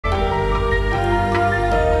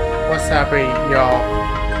What's happening, y'all?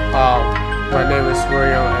 My name is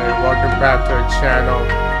William, and welcome back to the channel.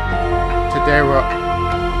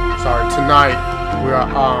 Tonight we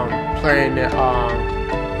are playing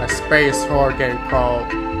a space horror game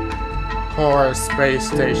called Horror Space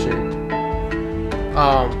Station.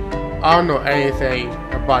 I don't know anything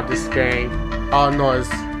about this game. All I know is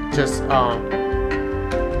just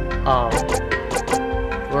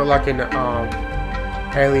we're like in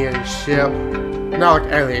an alien ship. Not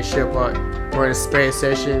like alien ship, but we're in a space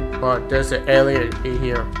station. But there's an alien in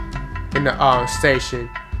here, in the station.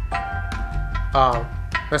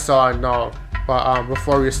 That's all I know. But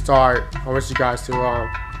before we start, I want you guys to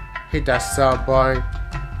hit that sub button.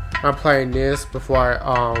 I'm playing this before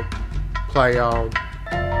I play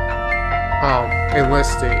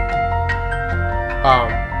Enlisted.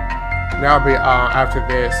 That'll be after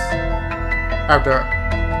this.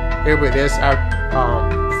 It'll be this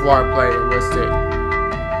before I play Enlisted.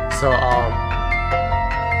 So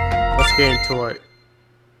let's get into it.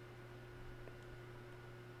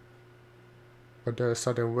 But there's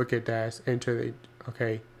something wicked that's into the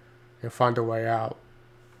and find a way out.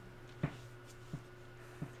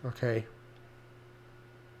 Okay.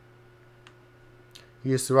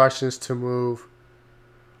 Use directions to move.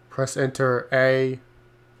 Press enter A.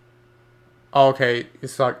 Oh, okay,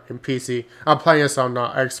 it's like in PC. I'm playing this on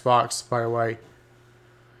Xbox, by the way.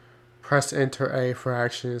 Press enter A for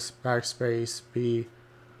actions, backspace B,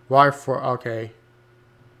 Y for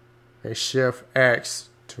and shift X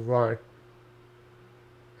to run,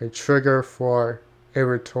 and trigger for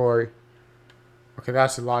inventory. Okay,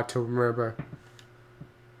 that's a lot to remember.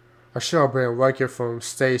 I should have been working from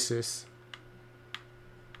stasis.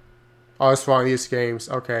 Oh, it's one of these games.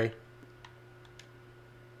 Okay.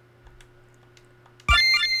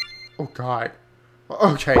 Oh God.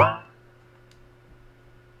 Okay.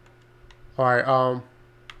 Alright, I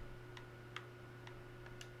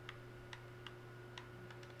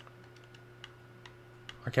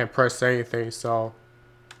can't press anything, so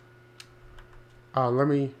let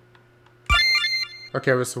me.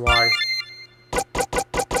 Okay, this is why.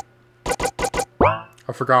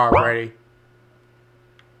 I forgot already.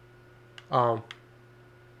 I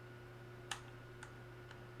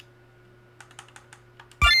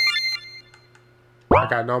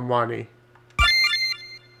got no money.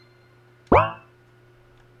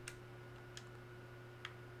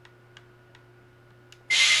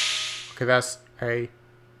 Okay, that's A.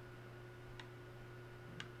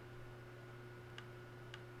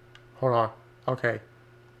 Hold on. Okay.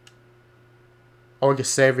 Oh, we can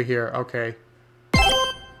save it here. Okay.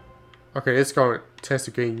 Okay, it's going to test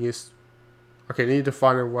the game. Okay, need to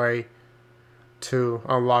find a way to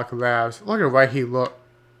unlock labs. Look at the way he looked.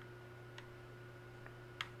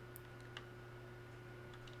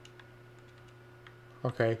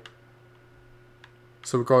 Okay.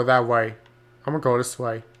 So we go that way. I'm gonna go this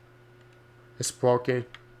way. It's broken.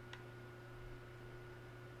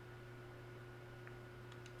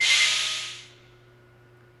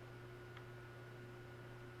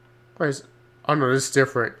 Wait, oh no, this is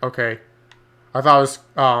different. Okay. I thought it was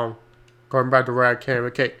going back to where I came.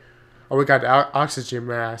 Okay. Oh, we got the oxygen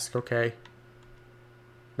mask. Okay.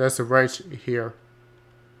 There's a wrench here.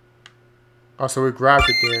 Oh, so we grabbed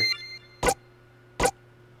it then.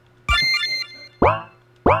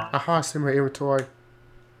 Aha, I see my inventory.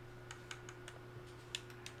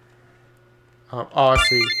 Oh, I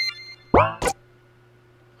see. I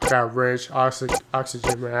got a wrench,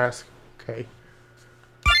 oxygen mask. Okay.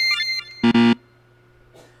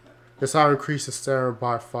 This how I increase the stamina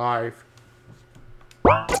by 5.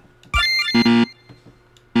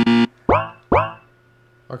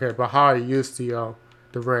 Okay, but how I use the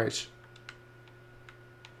wrench?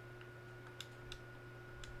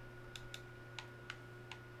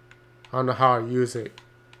 I don't know how I use it.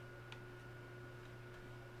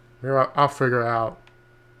 Maybe I'll figure it out.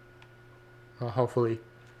 Hopefully.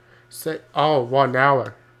 Oh, 1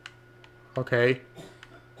 hour. Okay.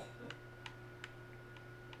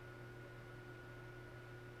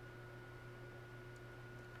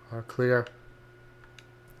 Clear.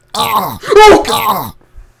 Oh!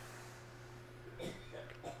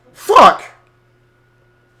 Fuck!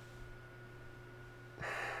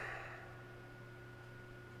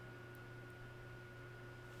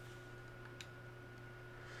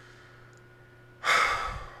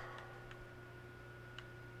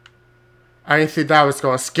 I didn't think that was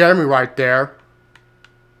gonna scare me right there.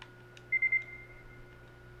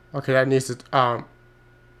 Okay, that needs to,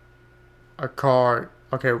 a card.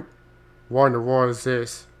 Okay, what in the world is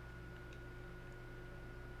this?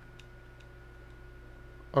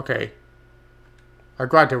 Okay. I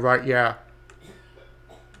got it right, yeah.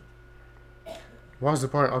 What was the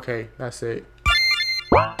point? Okay, that's it.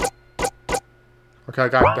 Okay, I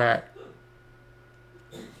got that.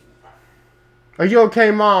 Are you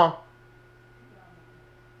okay, Mom?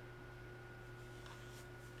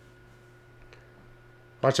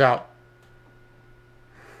 Watch out.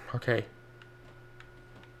 Okay.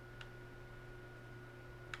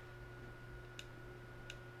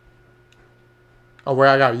 Oh, wait,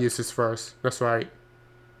 I gotta use this first. That's right.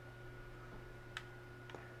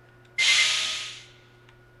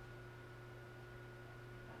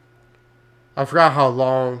 I forgot how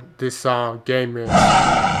long this game is.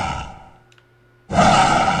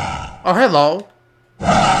 Oh, hello.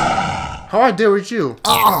 How I deal with you?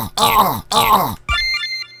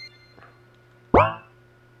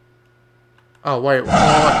 Oh, wait.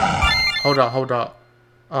 Hold up, hold up.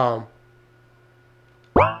 Oh,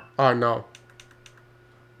 no.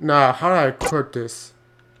 Nah, how do I equip this?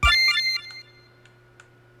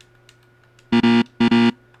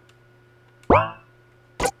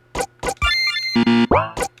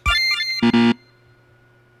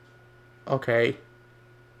 Okay.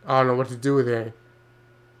 I don't know what to do with it.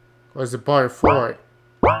 What's the button for it?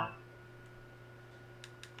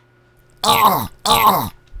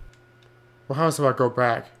 What happens if I go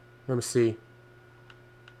back? Let me see.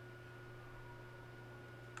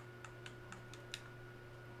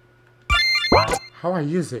 How do I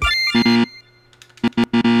use it?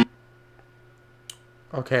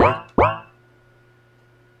 Okay.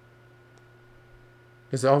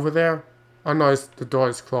 Is it over there? Oh no, the door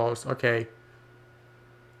is closed. Okay.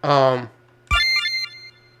 I'm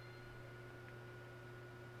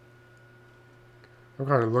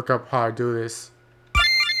gonna look up how I do this.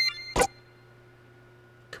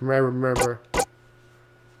 Command remember.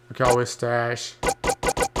 Okay, always stash. There's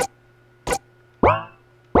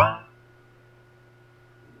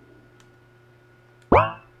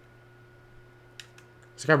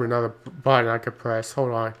gotta be another button I could press.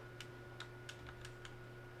 Hold on.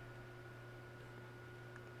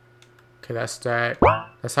 Okay, that's that.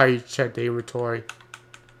 That's how you check the inventory.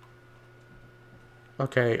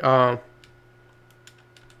 Okay,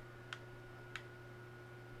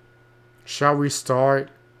 shall we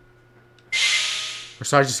start? Or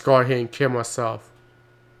should I just go ahead and kill myself?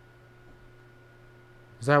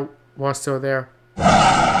 Is that one still there?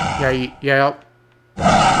 Yeah, yep.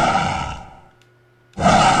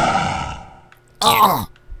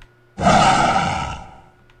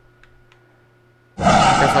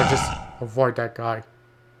 I guess I'll just avoid that guy.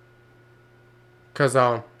 Cause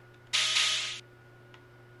oh,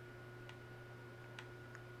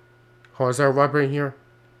 is there a weapon here?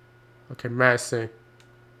 Okay, medicine.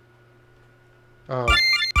 Okay,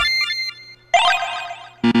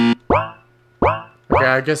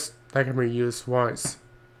 I guess that can be used once.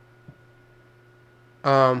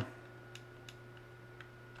 I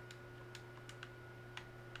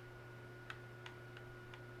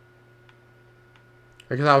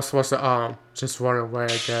guess I was supposed to just run away,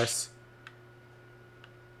 I guess.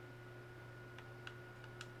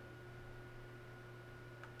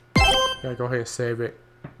 Yeah, go ahead and save it.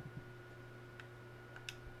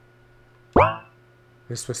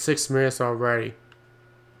 It's for 6 minutes already.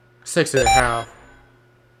 6.5.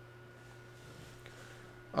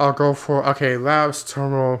 I'll go for, okay, labs,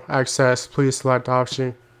 terminal, access, please select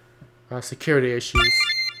option. Security issues.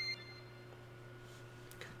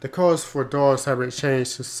 The codes for doors have been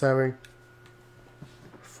changed to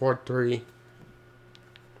 743.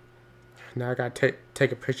 Now I gotta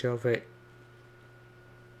take a picture of it.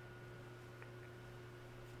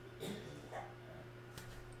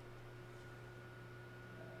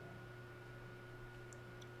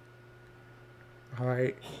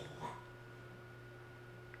 Alright.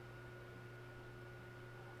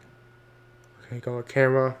 Okay, go with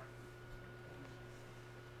camera.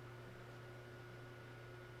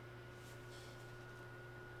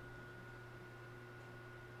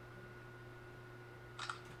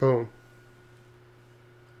 Boom.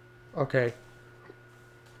 Okay.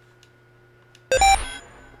 I'm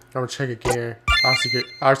gonna check again.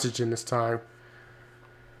 Oxygen this time.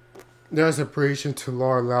 There's a breach into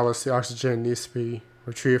lower levels. The oxygen needs to be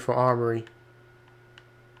retrieved from armory.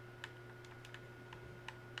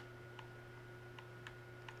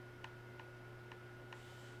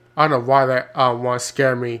 I don't know why that one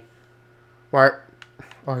scared me. Why?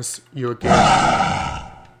 Oh, it's you again.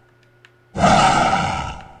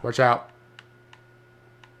 Watch out.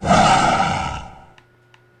 Okay,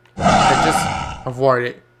 just avoid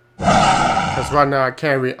it. Because right now I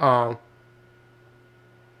can't be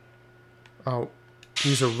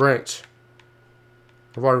use a wrench.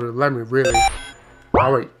 I've already let me really.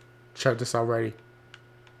 Oh wait, check this already.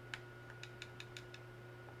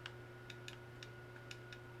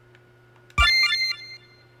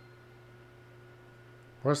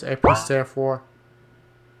 What does AP stand for?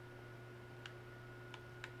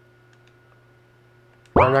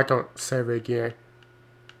 I'm not gonna save it again.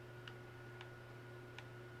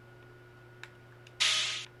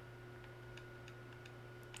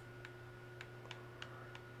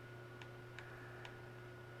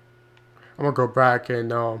 I'm gonna go back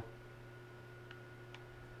and oh,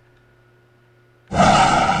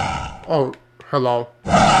 hello.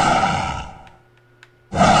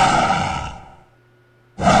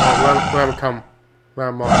 Oh, let him come. Let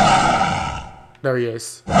him on. There he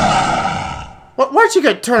is. Why'd you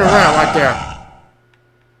get turned around right there?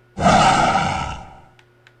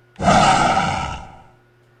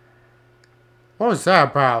 What was that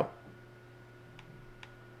about?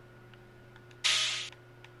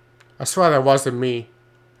 I swear that wasn't me.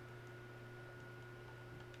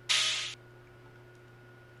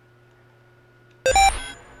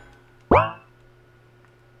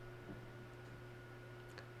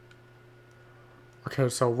 Okay,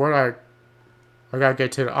 so what I gotta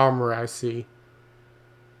get to the armory, I see.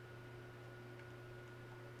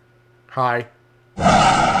 Hi.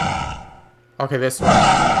 Okay, this one.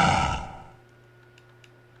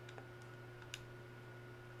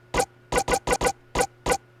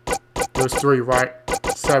 There's 3, right?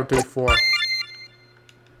 7, 3, 4.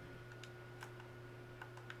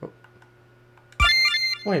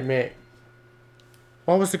 Wait a minute.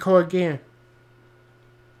 What was the code again?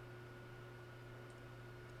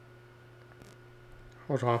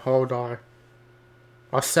 Hold on.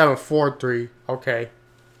 Oh, 7, 4, 3. Okay.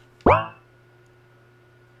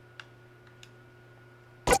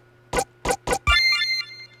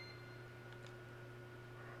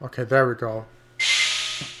 Okay, there we go.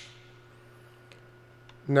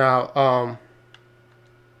 Now,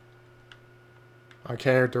 I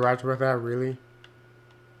can't interact with that, really?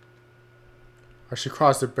 I should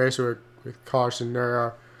cross the base with caution. There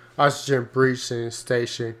are oxygen breaching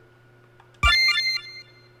station.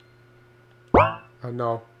 I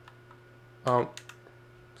know.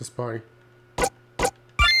 This bunny.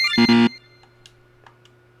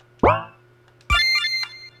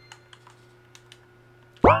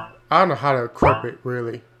 I don't know how to equip it,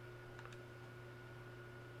 really.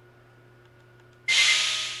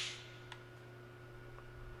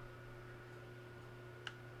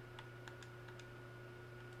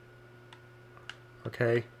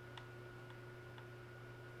 Okay.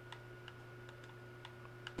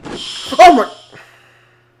 Oh my!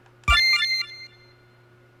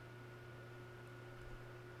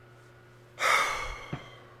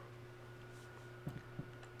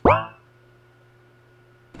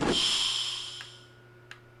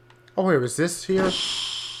 Oh wait, was this here?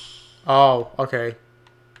 Oh, okay.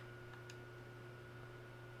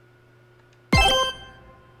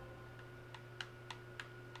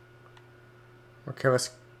 Okay,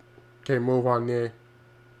 let's move on there.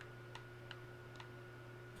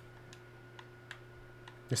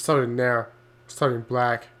 There's something there. Something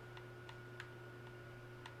black.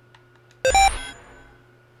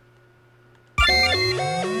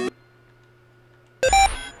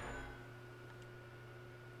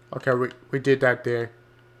 Okay, we did that there.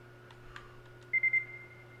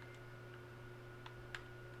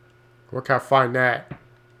 Where can I find that?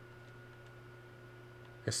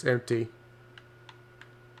 It's empty.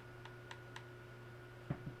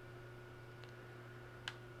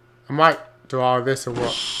 I might do all this and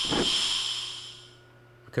what?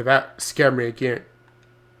 Okay, that scared me again.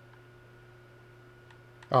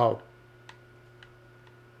 Oh.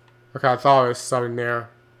 Okay, I thought it was something there.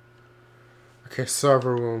 Okay,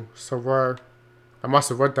 server room. So where? I must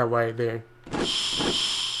have went that way then.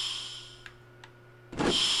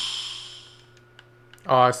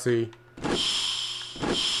 Oh, I see.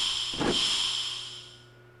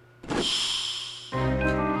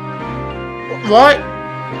 What?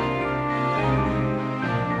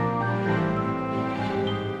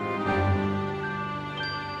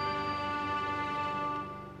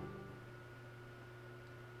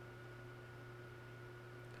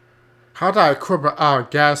 How did I equip a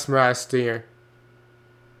gas mask then?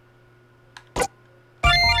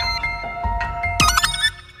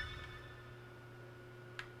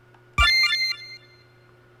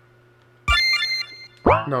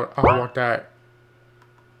 No, I don't want that.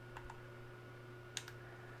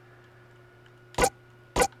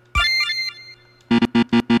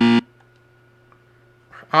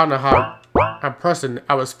 I don't know how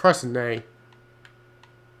I was pressing A.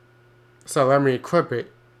 So let me equip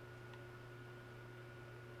it.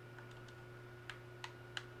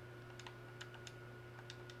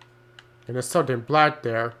 And there's something black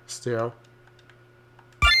there still.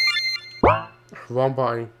 Wrong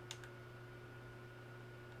button.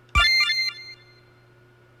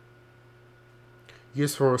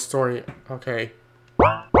 Used for restoring. Okay.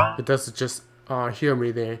 It doesn't just heal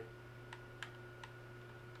me then.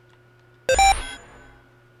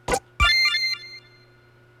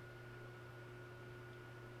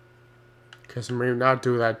 Because maybe not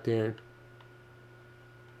do that then.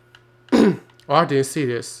 Oh, I didn't see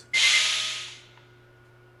this.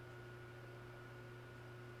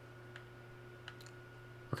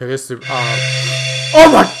 Okay, this is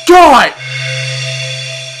oh my god!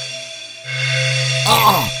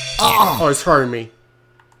 Oh, it's hurting me.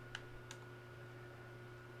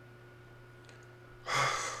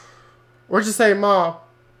 What'd you say, Mom?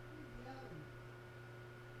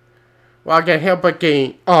 Well, I can't help but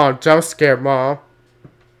getting jump scared, Mom.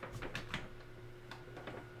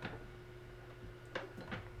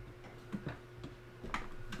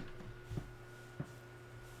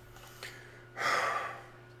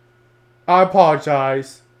 I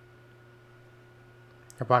apologize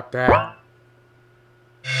about that.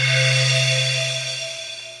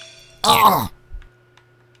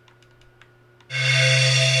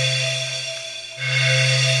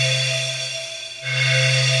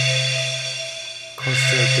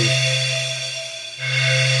 Constantly.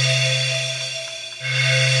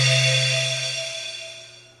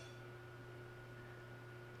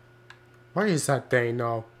 What is that thing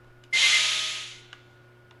now?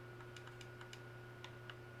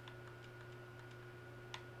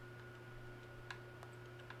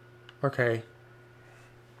 Okay.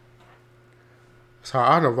 So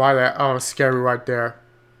I don't know why that scared me right there.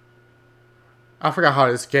 I forgot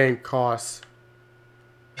how this game costs.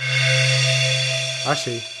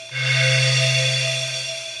 Actually,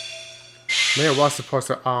 maybe I was supposed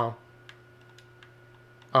to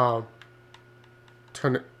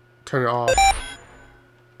turn it off.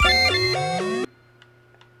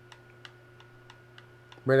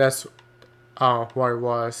 Maybe that's what it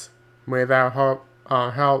was. Maybe that help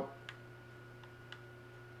help.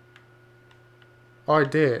 Oh,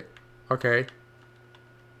 it did. Okay.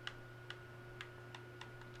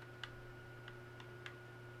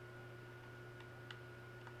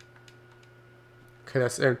 Okay,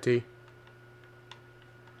 that's empty.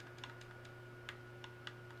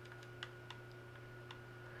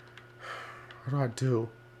 What do I do?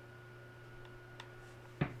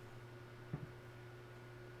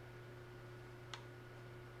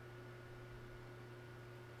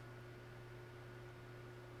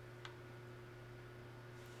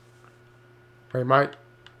 Wait, might.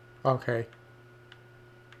 Okay.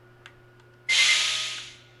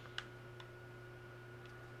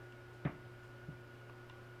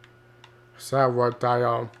 So that what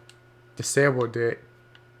I disabled it.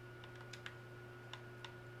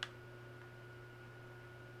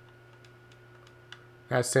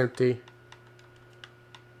 That's empty.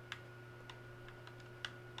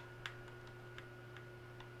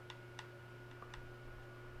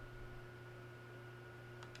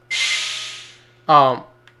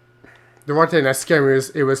 The one thing that scared me is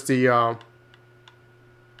it was the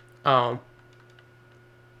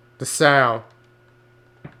sound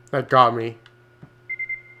that got me.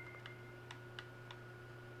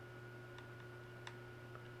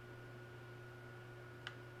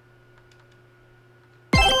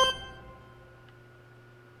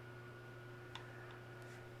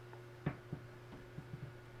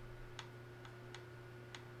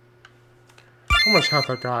 How much health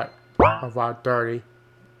I got? About 30.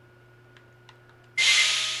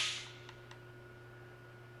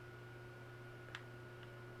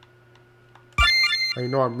 You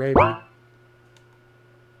know what, maybe.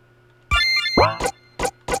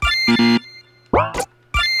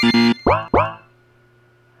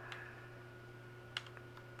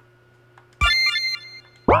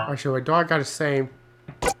 Actually, wait, do I got the same?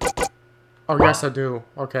 Oh, yes I do.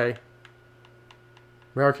 Okay.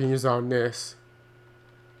 Maybe I can use it on this.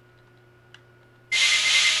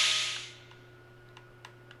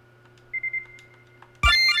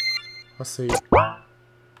 Let's see.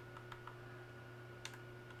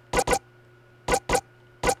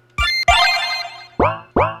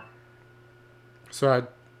 So I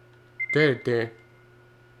did it then.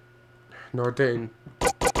 No, it didn't.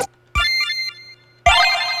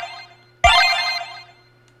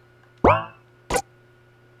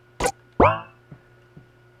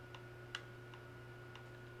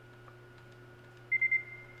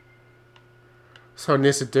 So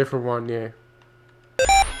this is a different one, yeah.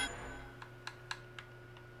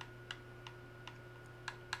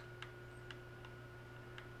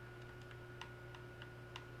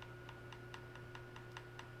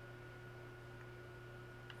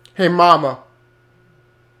 Hey, Mama.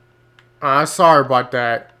 I'm sorry about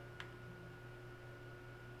that.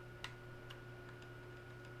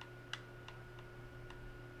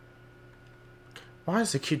 Why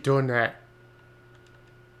does it keep doing that?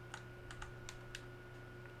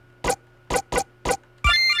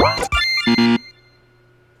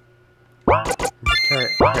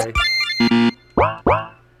 Okay.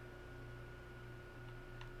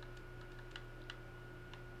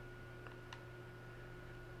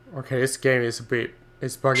 Okay, this game is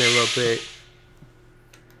it's bugging a little bit.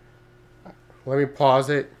 Let me pause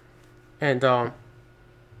it and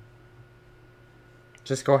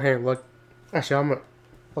just go ahead and look. Actually, I'm gonna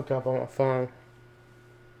look up on my phone.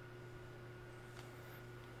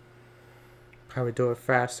 Probably do it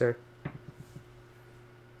faster.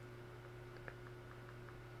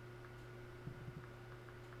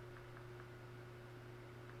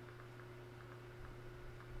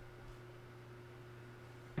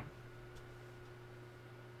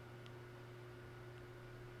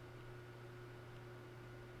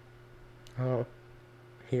 Oh,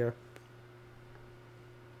 here.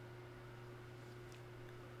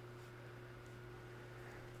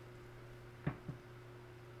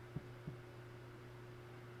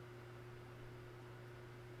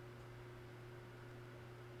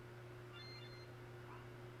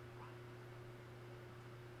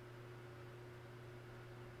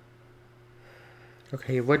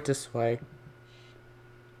 Okay, it went this way.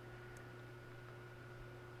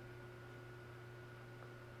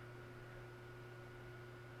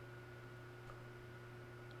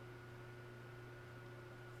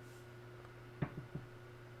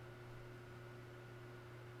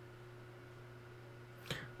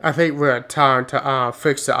 I think we're at time to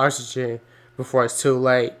fix the oxygen before it's too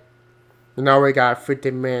late. And now we got 50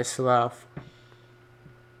 minutes left.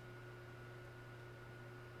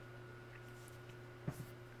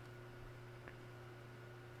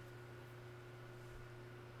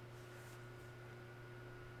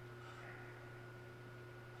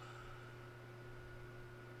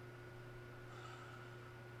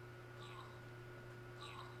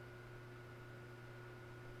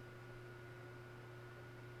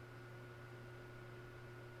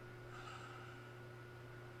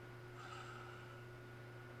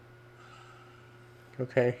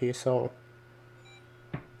 Okay, he's on.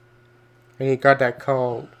 And he got that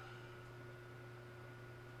code.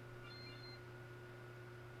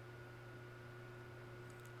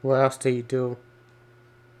 What else did he do?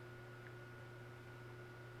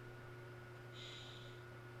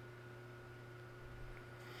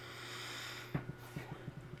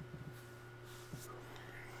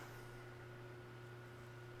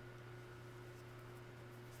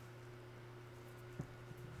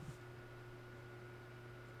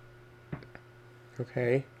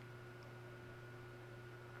 Okay.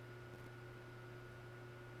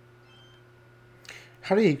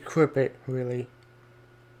 How do you equip it, really?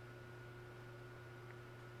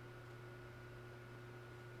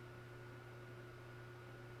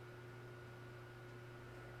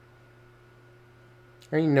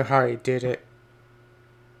 I don't even know how he did it.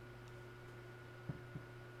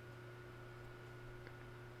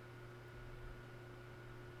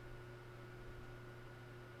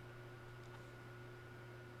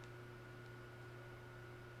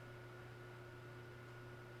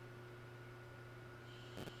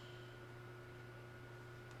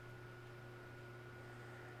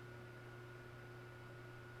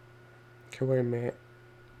 Okay, wait a minute.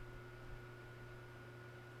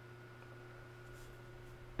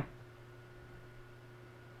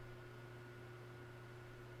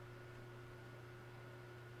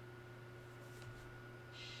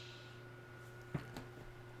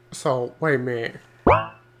 So, wait a minute.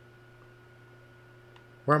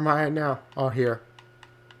 Where am I at now? Oh, here.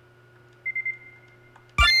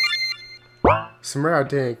 Samara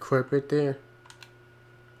didn't equip it then.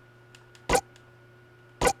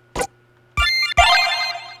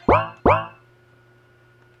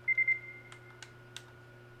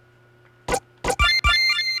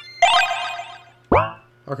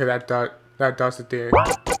 Okay, that does it then.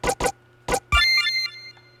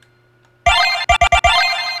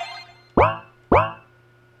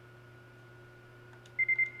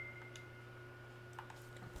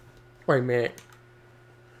 Wait a minute.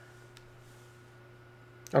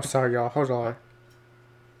 I'm sorry, y'all. Hold on.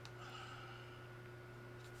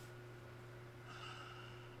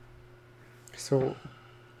 So,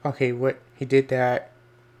 okay, what he did that.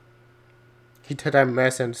 He took that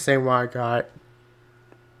mess and the same one I got.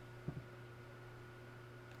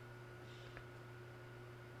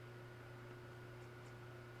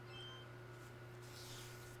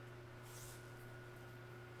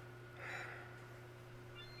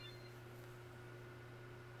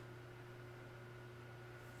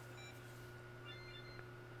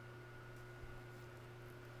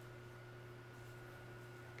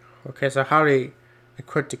 Okay, so how do you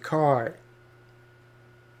equip the card?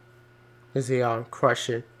 Is the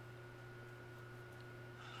question.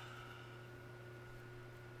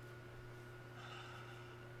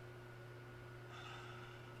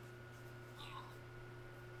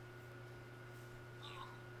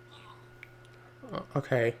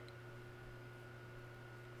 Okay.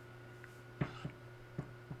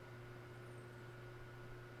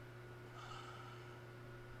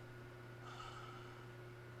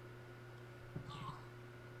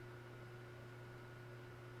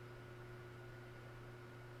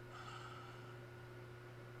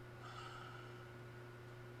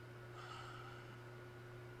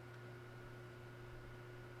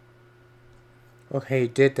 Okay,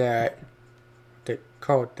 did that. The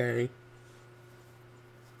code thing.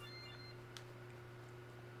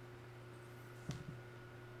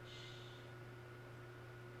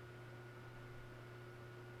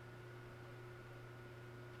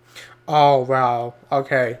 Oh, wow.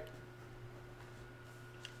 Okay.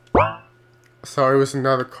 So it was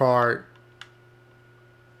another card.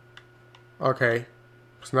 Okay.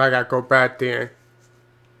 So now I gotta go back then.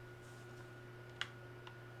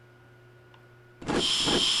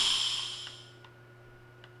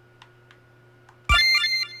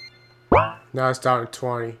 Now it's down to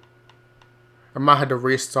 20. I might have to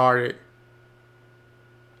restart it.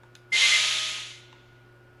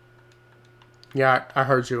 Yeah, I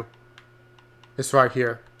heard you. It's right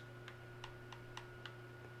here.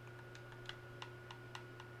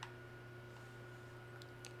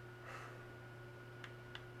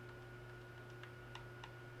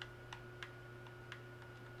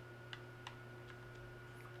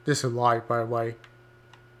 This is live, by the way.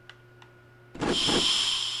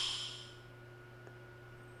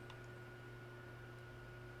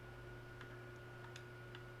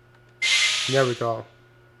 There we go.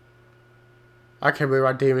 I can't believe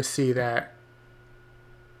I didn't even see that.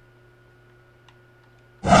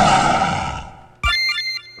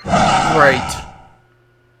 Great.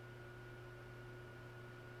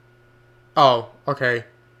 Oh, okay.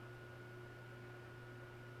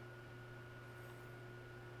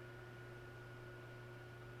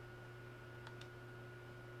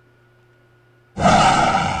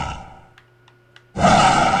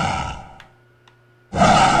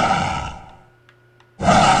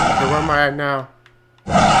 Okay, where am I at now?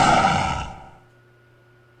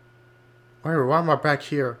 Wait, why am I back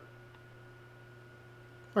here?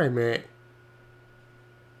 Wait a minute.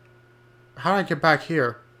 How did I get back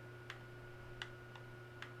here?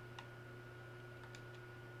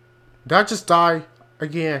 Did I just die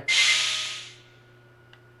again?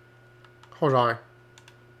 Hold on.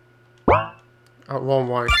 Wrong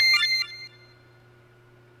one.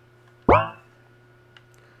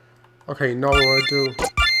 Okay, know what to do.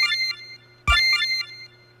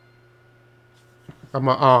 I'm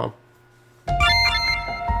gonna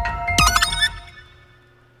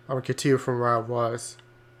continue from where I was.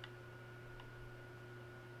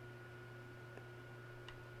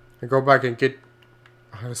 And go back and get.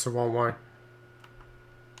 Oh, that's the wrong one.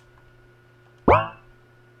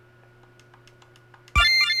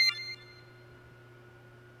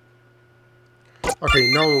 Okay,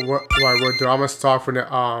 you know what I will do? I'm gonna start from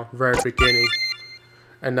the very beginning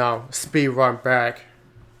and speed run back.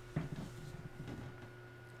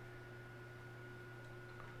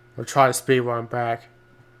 I'll try to speed run back.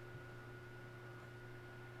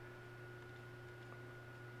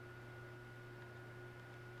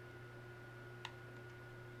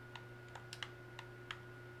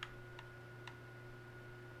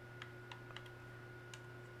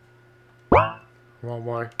 Wrong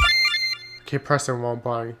one. Keep pressing wrong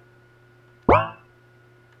button.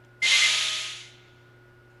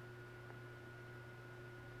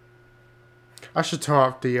 I should turn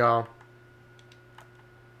off the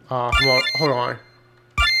hold on.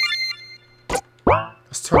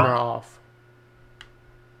 Let's turn that off.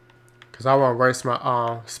 Cause I want to waste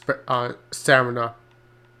my stamina.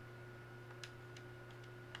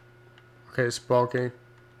 Okay, it's broken.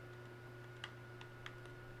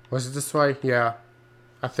 Was it this way? Yeah,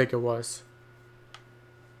 I think it was.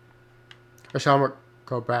 Actually, I'm gonna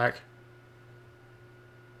go back.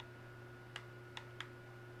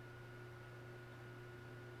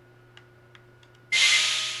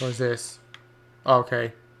 What is this? Oh,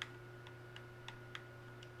 okay.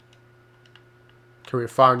 Can we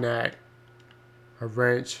find that? A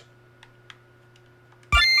wrench.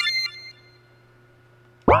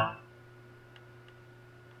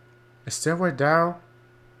 It's still way down.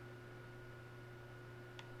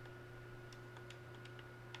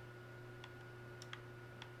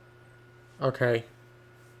 Okay.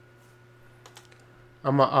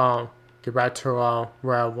 I'm gonna get back to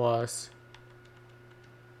where I was.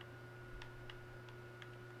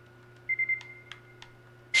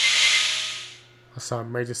 So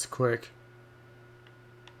make this quick.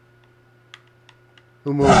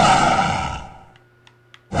 Who moved?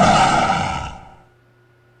 I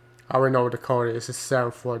already know what the code is. It's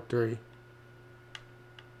 743.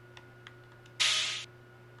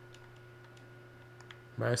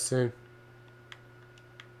 Medicine.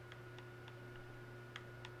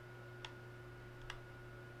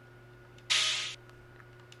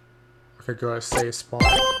 Okay, go ahead, save spot.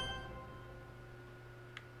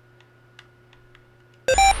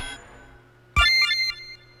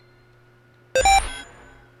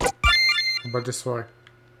 But this one.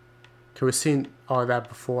 Okay, we've seen all that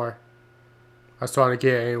before. I was trying to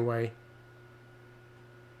get it anyway.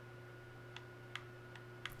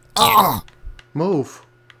 Ah! Move!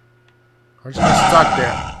 I just get stuck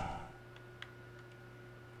there.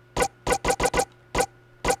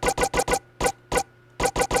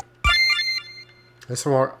 This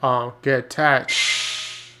one get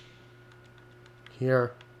attached.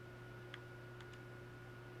 Here.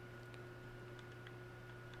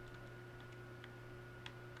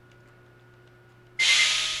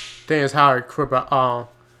 Thing is how I equip a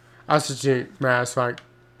oxygen mask so I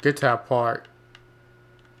get to that part.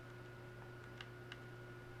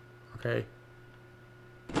 Okay.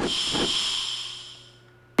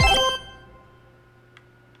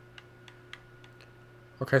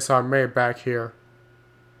 Okay, so I made it back here.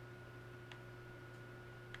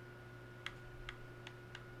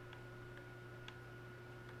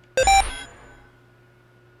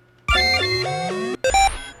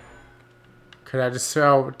 Okay, I just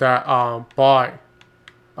fell that bot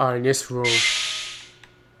in this room.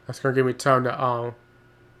 That's gonna give me time to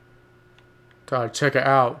check it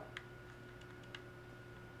out.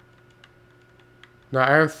 Not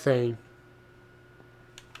everything.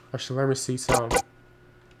 Actually, let me see some.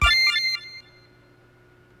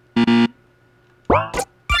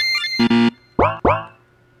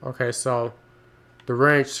 Okay, so the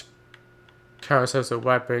wrench counts as a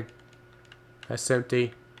weapon. That's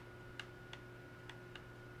empty.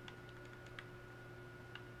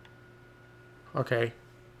 Okay.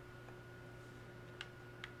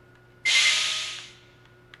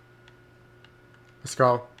 Let's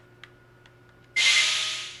go.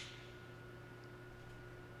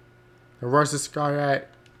 And where's this guy at?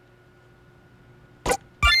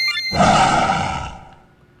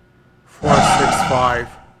 465.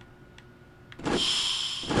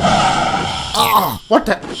 Ah! What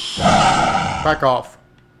the? Back off.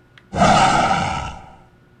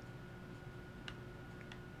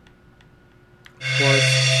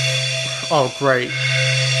 Oh, great.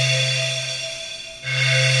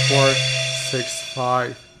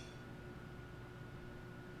 465.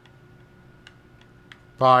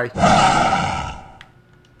 Bye.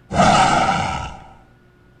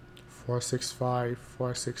 465.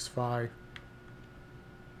 465.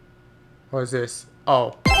 What is this?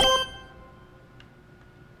 Oh.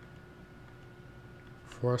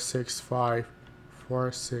 465.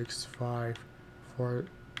 465.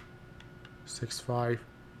 465.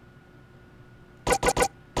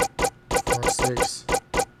 46.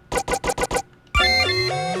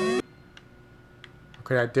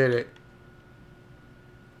 Okay, I did it.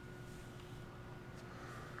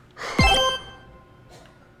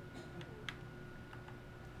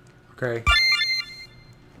 Okay.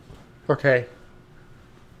 Okay.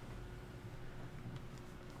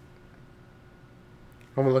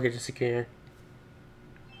 I'm gonna look at this again.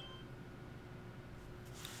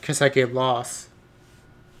 Cause I get lost.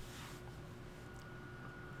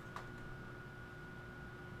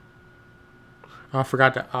 I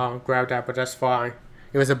forgot to grab that, but that's fine.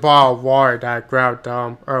 It was a bottle of water that I grabbed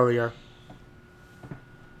earlier.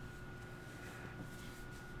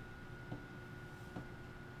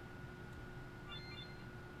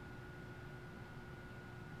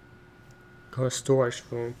 Go to storage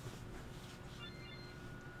room.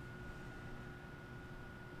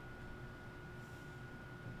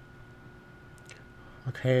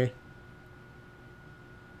 Okay.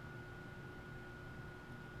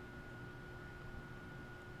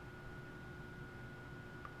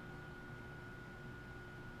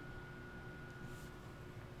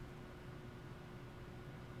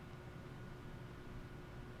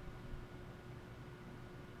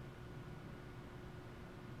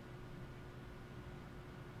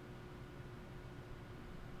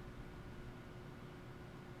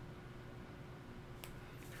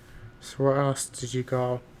 So where else did you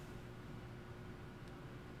go?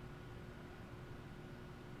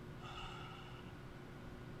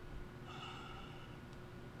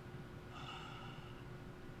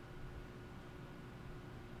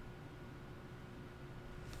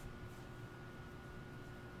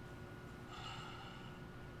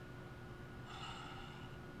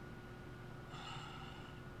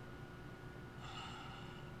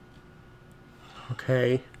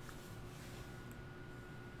 Okay.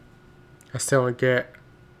 I still don't get,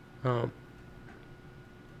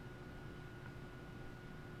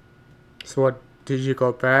 so what, did you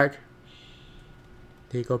go back?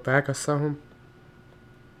 Did you go back or something?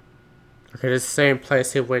 Okay, this same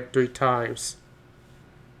place he went 3 times.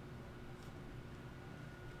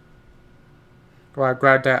 Well, I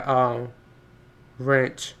grabbed that,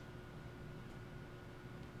 wrench.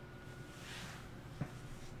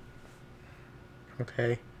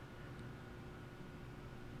 Okay.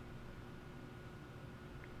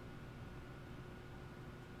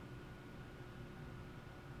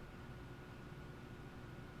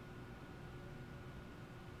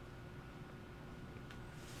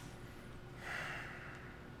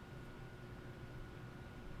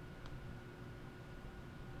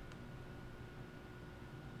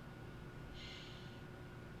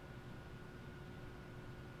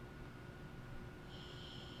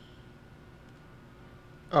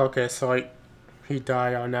 Okay, so like, he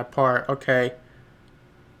died on that part. Okay.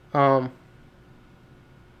 Um,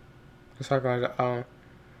 guess I gotta,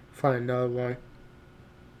 find another one.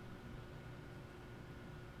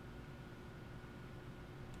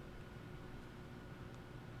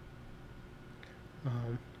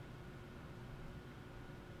 Um,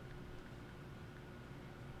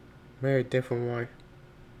 maybe a different one.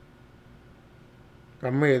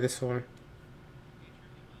 Or maybe this one.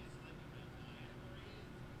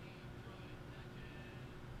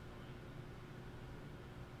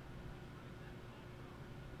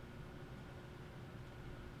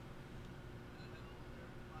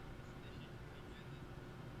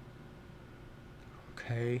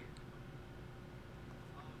 Okay.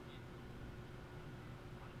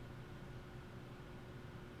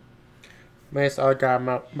 Maybe this other guy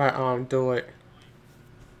might do it.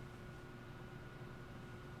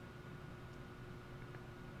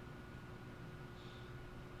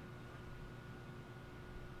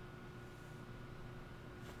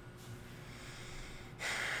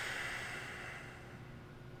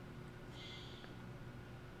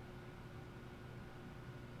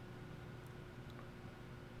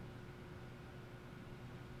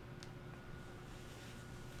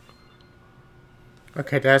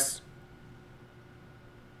 Okay, that's,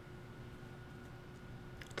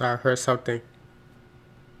 I heard something.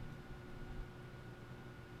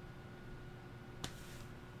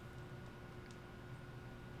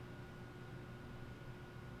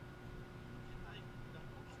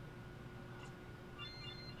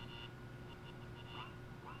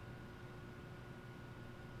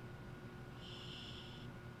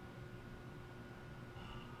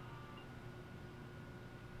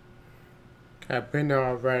 I've been there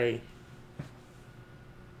already.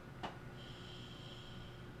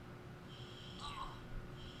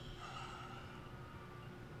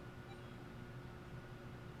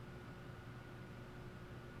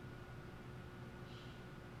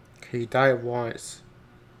 Okay, he died once.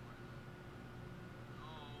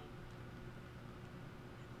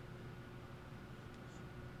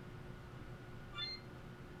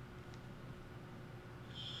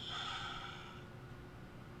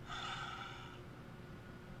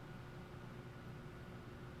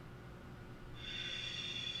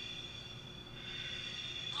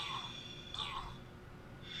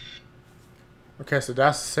 Okay, so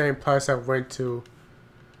that's the same place I went to.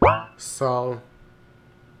 So,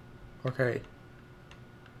 okay.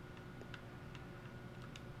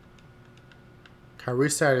 Can I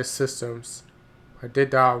reset the systems? I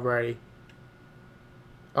did that already.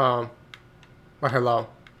 Oh, hello.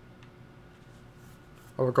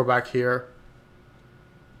 I will go back here.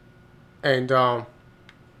 And, oh,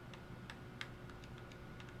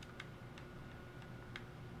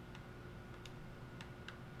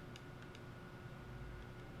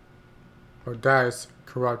 that is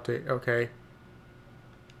corrupted. Okay.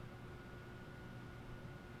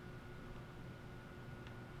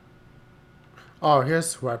 Oh,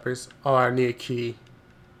 here's weapons. Oh, I need a key.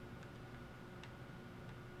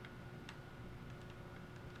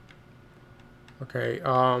 Okay,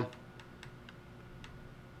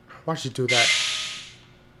 why'd you do that?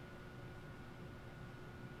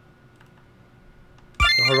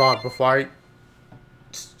 Hold on, before I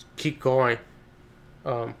keep going.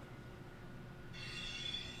 Um,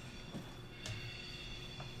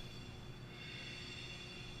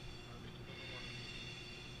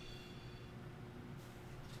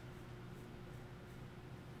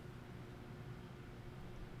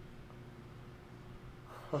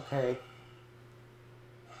 okay.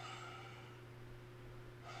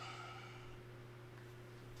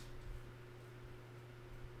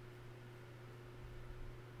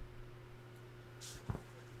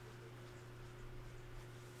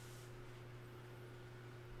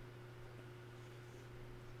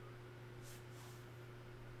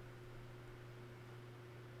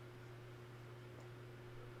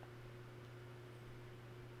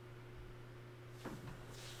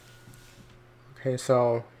 Okay,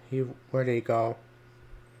 so where did he go?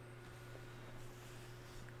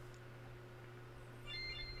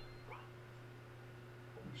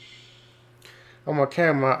 I'm gonna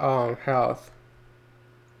carry my health.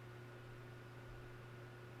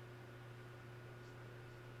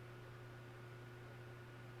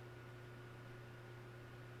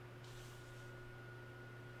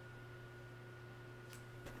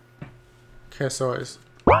 Okay, so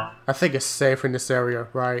I think it's safe in this area,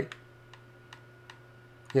 right?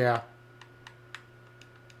 Yeah.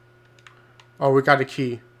 Oh, we got a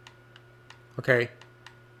key. Okay.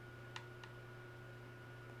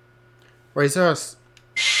 Wait, is there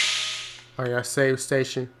oh yeah, save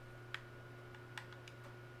station.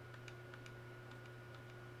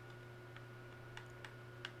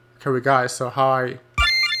 Okay, we got it. So how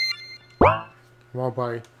come on,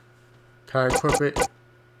 buddy. Can I equip it?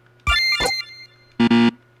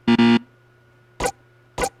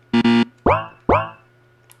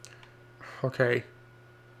 Okay.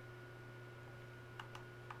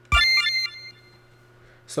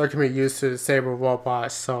 So it can be used to disable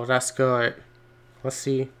robots, so that's good. Let's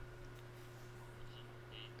see.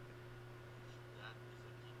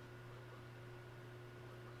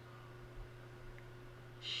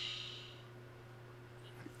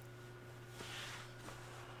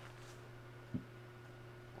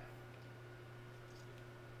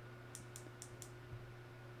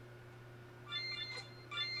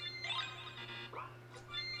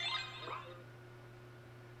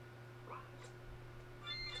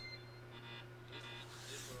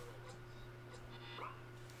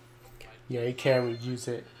 Yeah, you can't reuse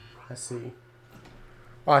it. Let's see.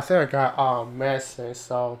 Oh, I think I got medicine,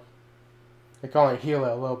 so I can only heal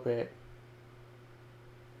it a little bit.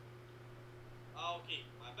 Oh, okay,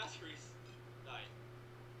 my batteries died.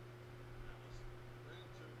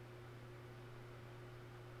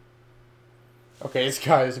 Okay, this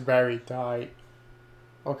guy's battery died.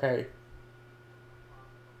 Okay.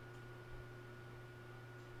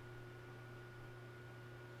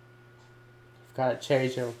 Gotta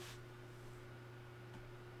change him.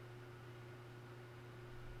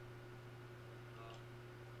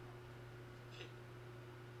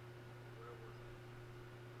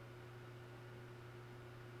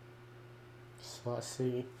 So let's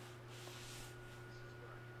see.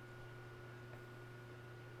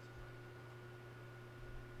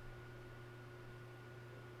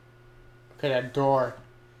 Okay, that door.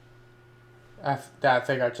 That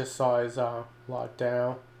thing I just saw is locked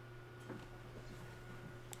down.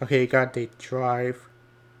 Okay, you got the drive.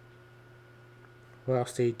 What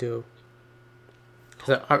else do you do?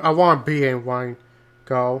 Cause I want to be in one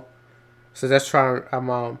go. So that's trying.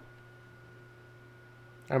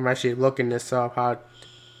 I'm actually looking this up how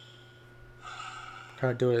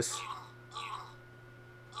to do this.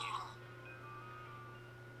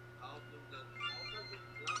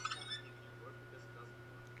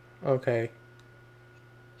 Okay.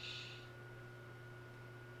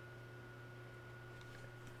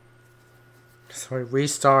 So we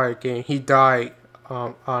restart again. He died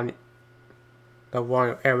on the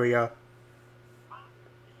one area.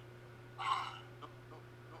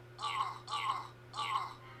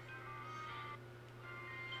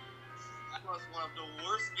 That was one of the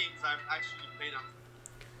worst games I've actually played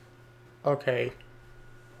on. Okay.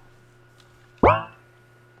 I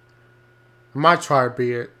might try to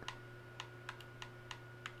beat it.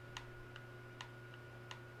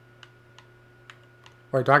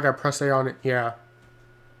 Wait, do I gotta press A on it? Yeah.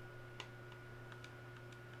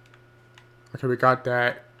 Okay, we got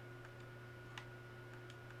that.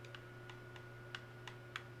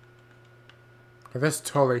 Okay, that's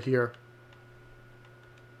totally here.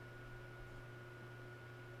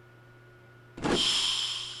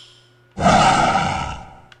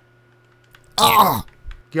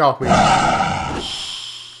 Get off me.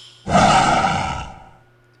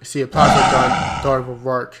 See, a plasma gun will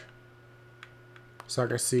work. So I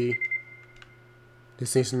can see.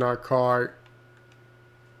 This needs another card.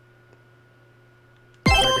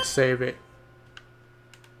 I can save it.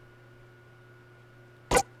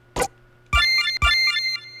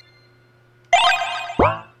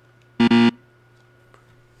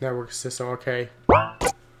 Network system, okay.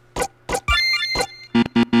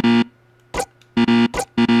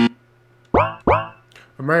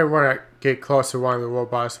 I may want to get close to one of the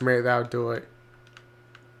robots. Maybe that'll do it.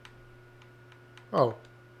 Oh.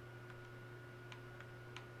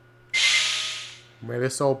 Made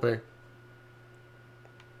this open.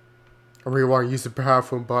 I really want to use the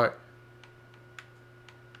bathroom, but...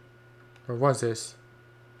 What was this?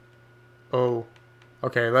 Oh.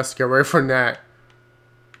 Okay, let's get away from that.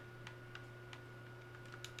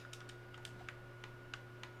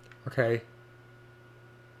 Okay.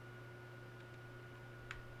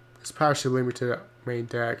 This power should lead me to the main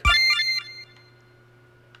deck.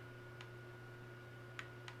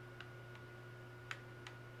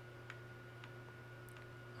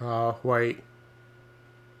 Wait.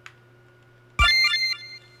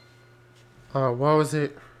 What was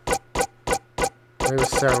it? Maybe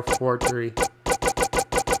 743.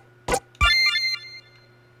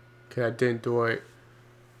 Okay, I didn't do it.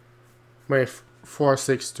 Maybe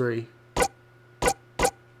 463.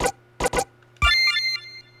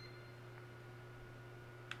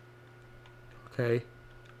 Okay.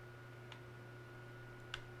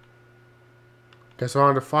 Guess I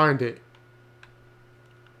wanted to find it.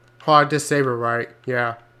 Oh, I did save it right.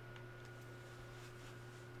 Yeah.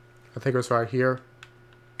 I think it was right here.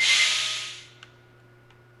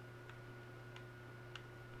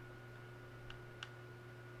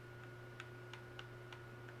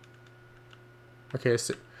 Okay,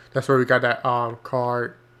 so that's where we got that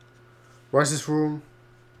card. Where's this room?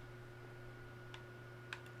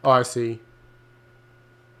 Oh, I see.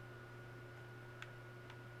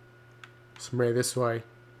 So maybe this way.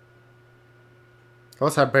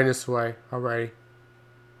 Unless I've been this way already.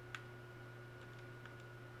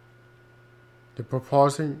 The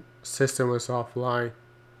proposing system is offline.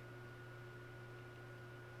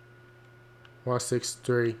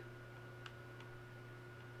 163.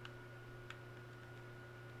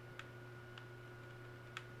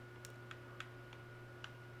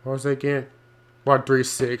 What was it again?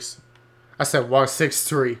 136. I said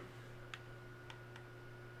 163.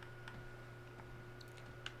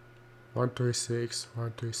 136.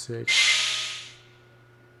 136.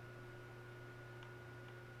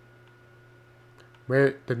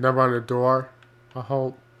 Maybe the number on the door. I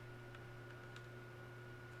hope.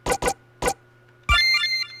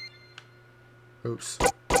 Oops.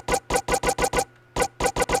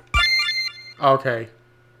 Okay.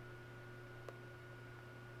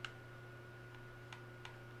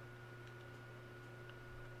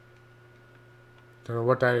 Don't know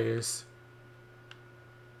what that is.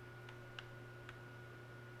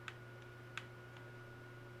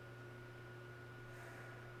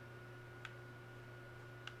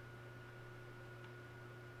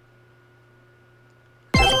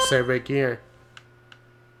 Guess I'll save it again.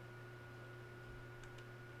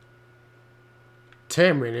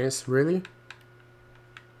 10 minutes, really?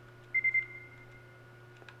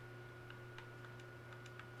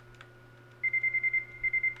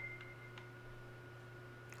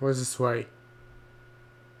 What's this way?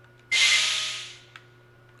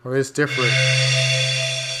 Oh, it's different.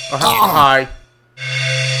 Oh, hi.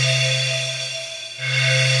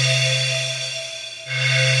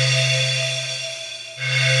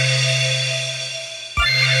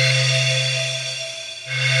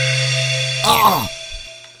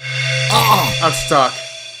 I'm stuck.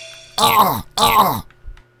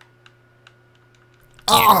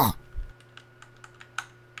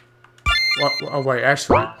 What? Oh, wait,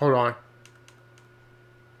 actually, hold on.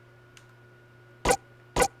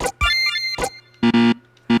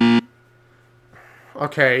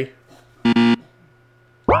 Okay.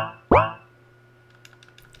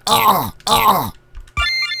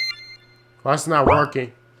 Why it's not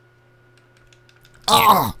working?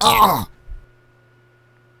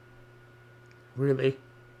 Really?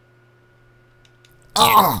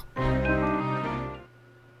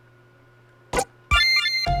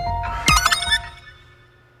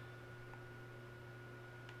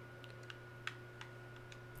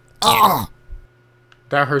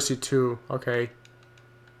 That hurts you too. Okay.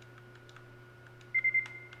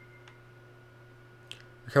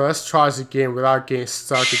 Okay, let's try this again without getting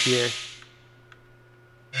stuck again.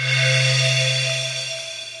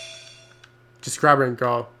 Just grab it and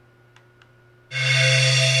go.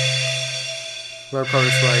 Let me go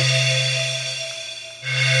this way.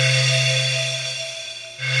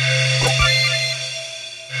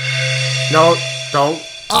 No, don't.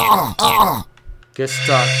 Get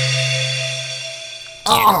stuck.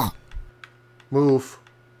 Move.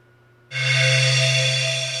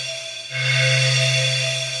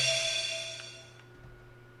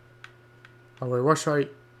 Oh wait, what should I?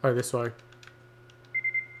 Oh, this way.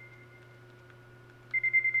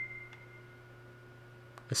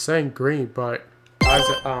 It's saying green, but why is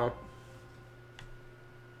it?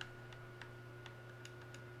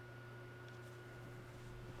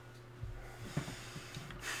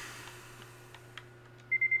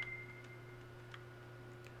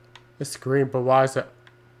 It's green, but why is it?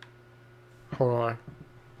 Hold on.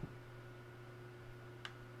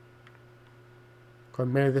 Go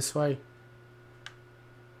maybe this way.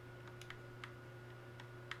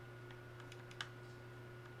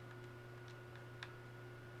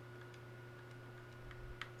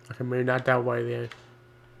 Okay, maybe not that way then.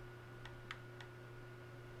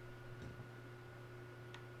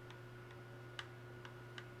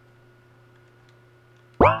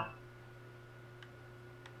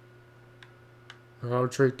 I'll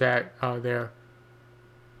treat that out there.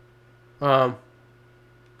 Don't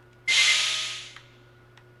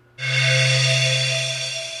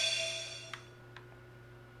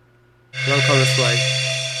come this way.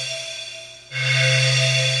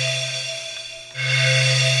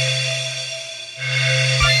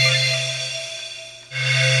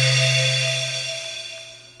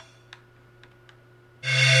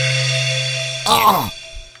 Ah!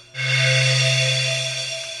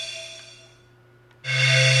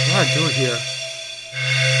 What do I do here?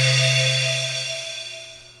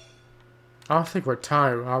 I don't think we're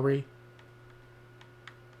timed, are we?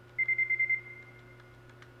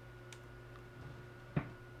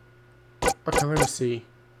 Okay, let me see.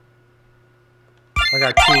 I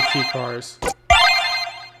got 2 key cards.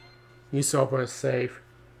 Needs to open a safe.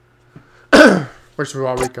 Which is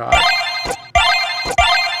all we got.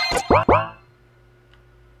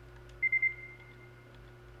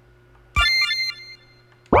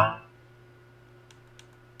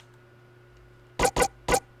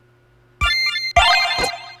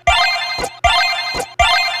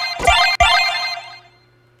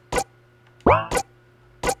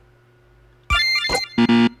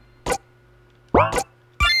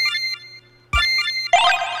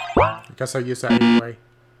 I guess I'll use that anyway.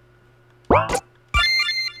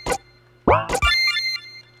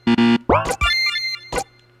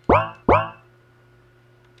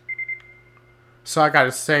 So I got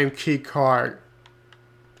the same key card.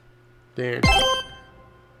 Then.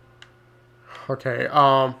 Okay,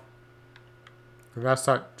 that's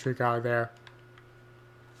that trick out of there.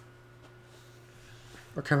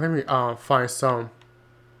 Okay, let me find some.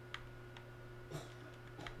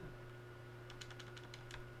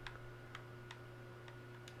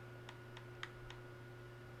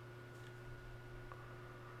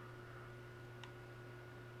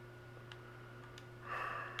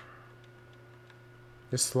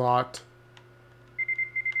 This slot.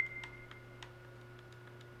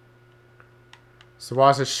 So why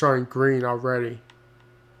is it showing green already?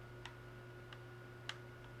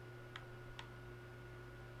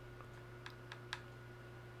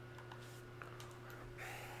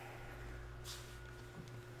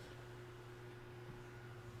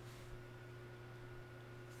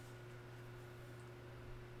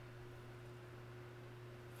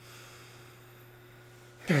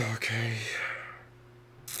 Okay.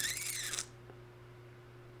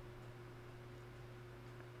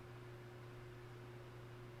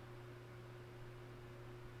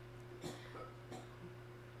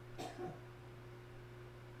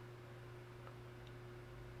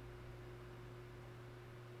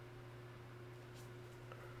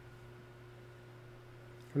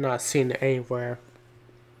 I'm not seeing it anywhere.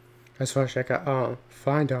 That's why I could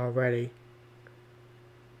find it already.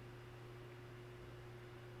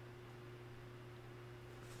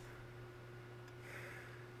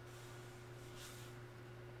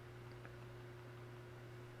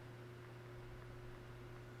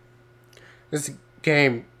 This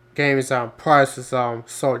game is price is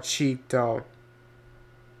so cheap though.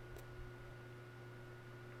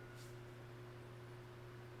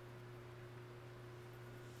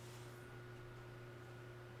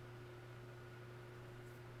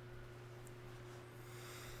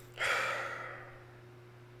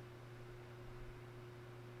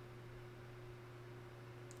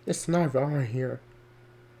 It's not on here.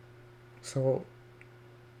 So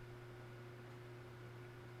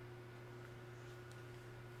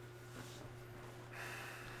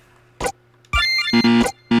I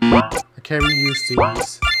can't reuse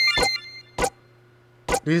these.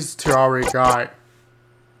 These 2 I already got.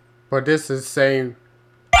 But this is the same.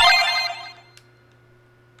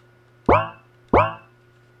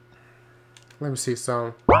 Let me see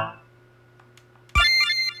some.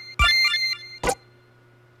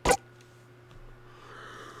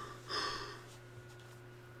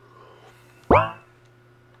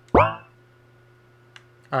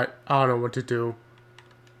 I don't know what to do.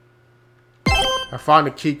 I found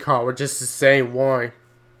a key card with just the same one.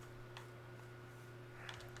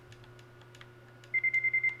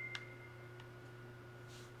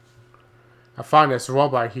 I found this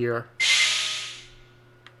robot here.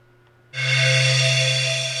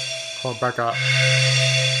 Hold back up.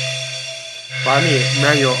 But I need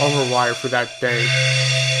manual override for that thing.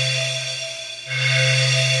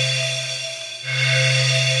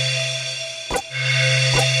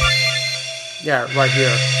 Yeah, right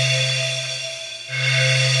here.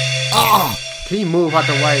 Ah! Can you move out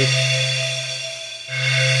the way?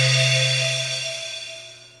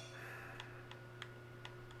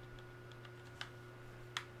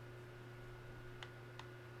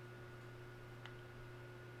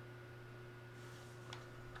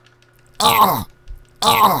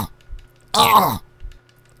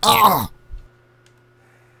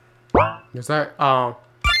 Is that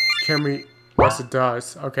can we? Yes, it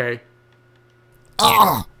does. Okay.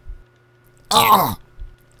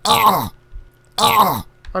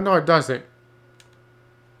 Oh no, it doesn't.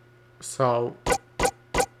 So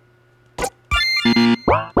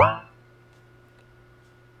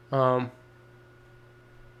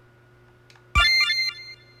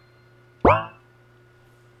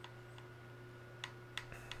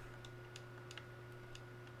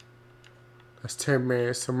that's 10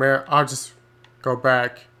 minutes. So man, I'll just go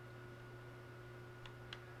back.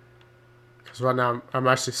 Because right now I'm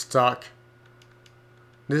actually stuck.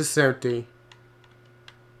 This is empty.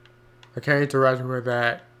 I can't interact with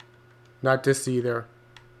that. Not this either.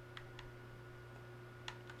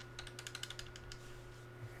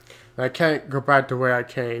 I can't go back the way I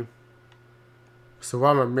came. So what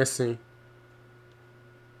am I missing?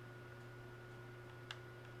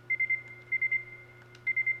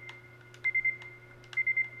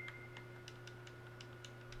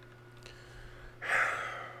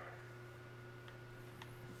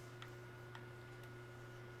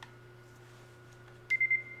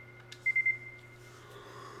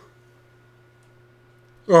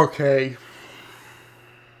 Okay.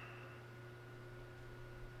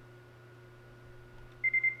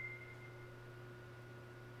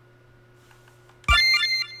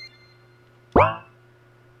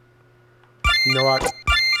 You know what?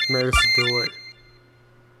 Maybe this will do it.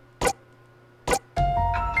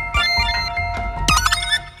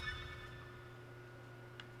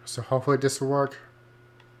 So hopefully this will work.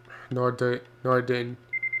 No, it did. No, it didn't.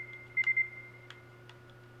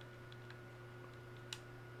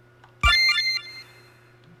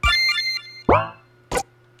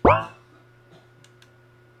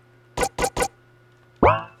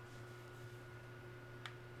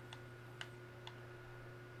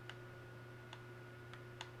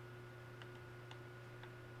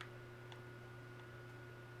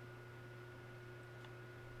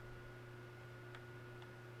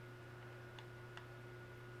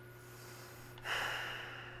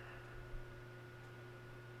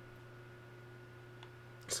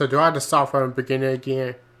 So do I have to start from the beginning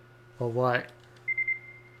again? Or what?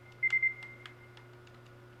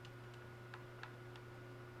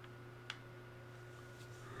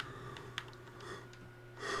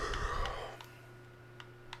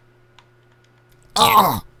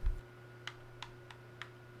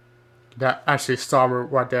 That actually started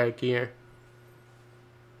right there again.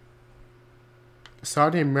 So I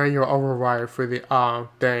did manual override for the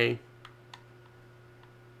thing.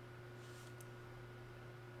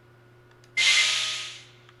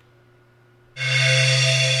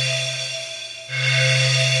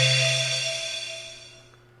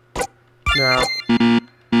 Now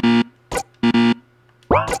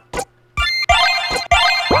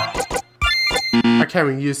I can't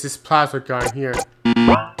even use this plasma gun here.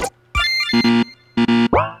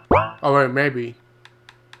 Oh wait, maybe.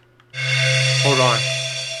 Hold on.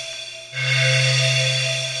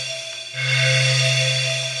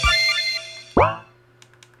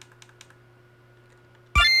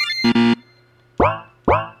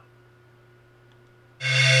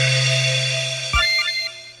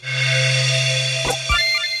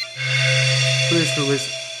 Please release.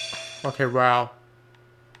 Okay, wow.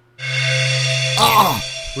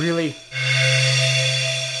 Really?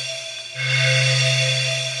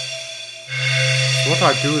 What do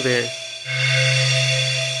I do then?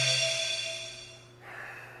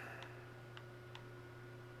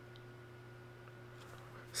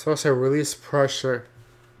 So I say release pressure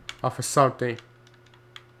off of something.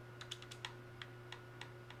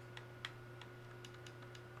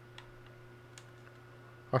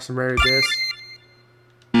 Also marry this.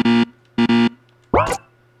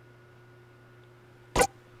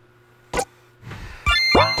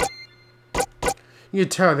 You can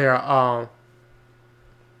tell they're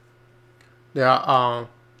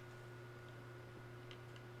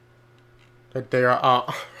that they are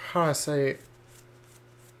how do I say it?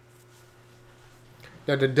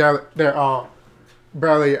 That they're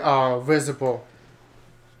barely visible.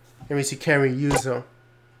 That means you can't really use them.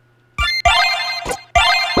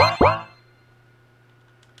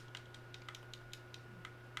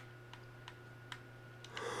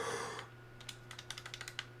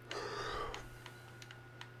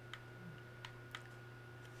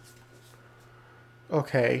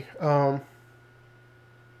 Okay,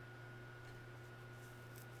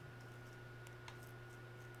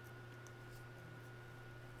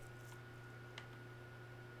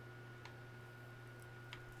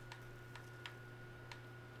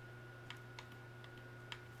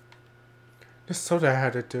 That's what I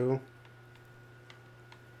had to do.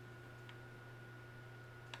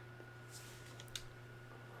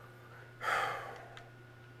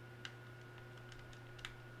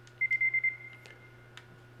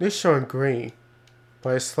 It's showing green,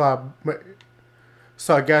 but it's like,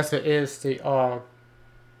 so I guess it is the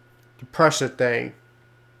pressure thing.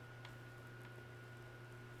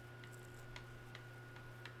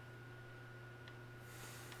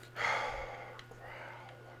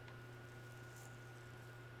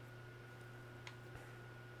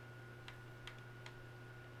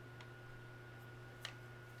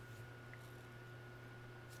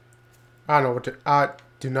 I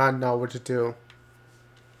do not know what to do.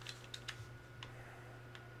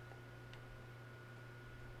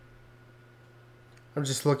 I'm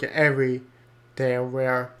just looking every damn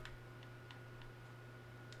where.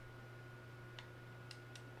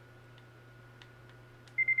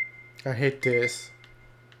 I hate this.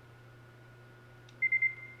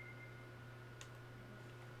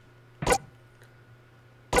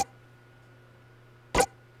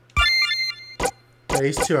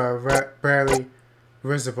 These two are barely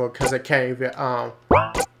visible because I can't even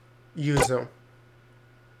use them.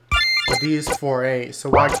 But these four ain't. So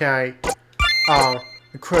why can't I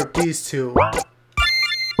equip these two?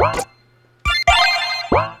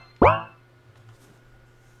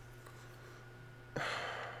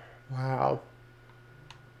 Wow.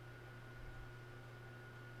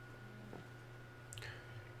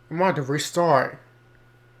 I'm about to restart.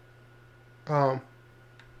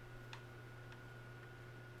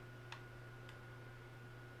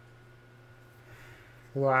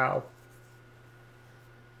 Wow.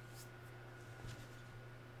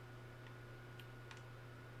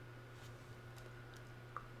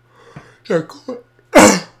 Yeah, cool.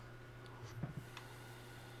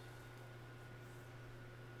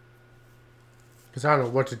 Because I don't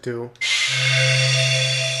know what to do.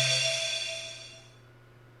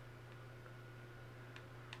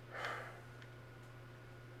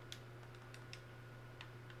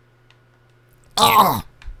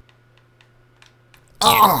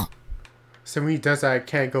 So when he does that, I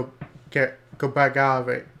can't go back out of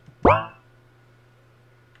it.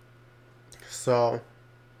 So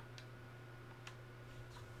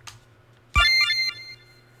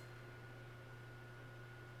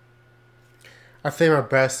I think my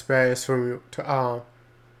best bet is for me to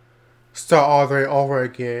start all the way over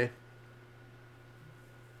again.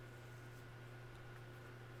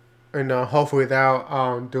 And hopefully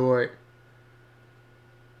that'll do it.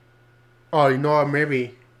 Oh, you know what?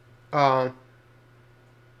 Maybe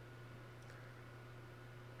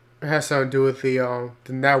it has something to do with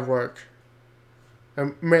the network.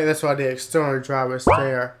 And maybe that's why the external drive is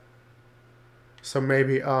there. So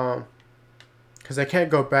maybe because I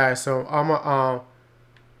can't go back, so I'm gonna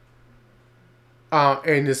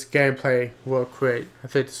end this gameplay real quick. I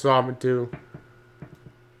think that's what I'm gonna do.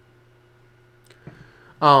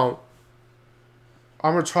 I'm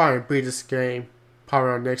gonna try and beat this game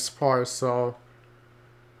probably on the next part. So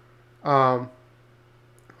what I'm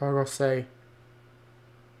gonna say.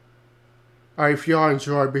 If y'all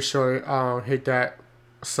enjoy, be sure to hit that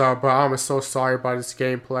sub. But I'm so sorry about this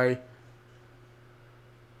gameplay.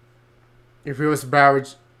 If it was bad,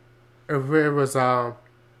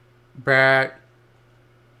 bad,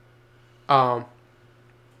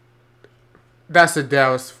 that's the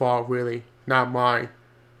devil's fault, really, not mine.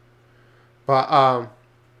 But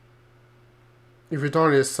if you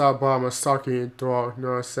don't hit the sub button, I'm gonna suck you in the throat. You know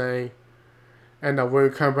what I'm saying? And when we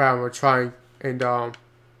come back, I'm gonna try and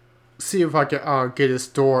see if I can get this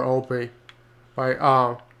door open by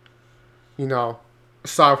you know,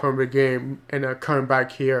 start from the beginning and coming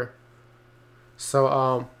back here. So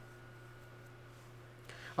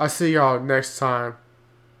I'll see y'all next time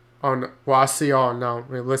on, well, I'll see y'all now. I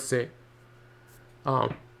mean, let's see.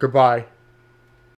 Goodbye.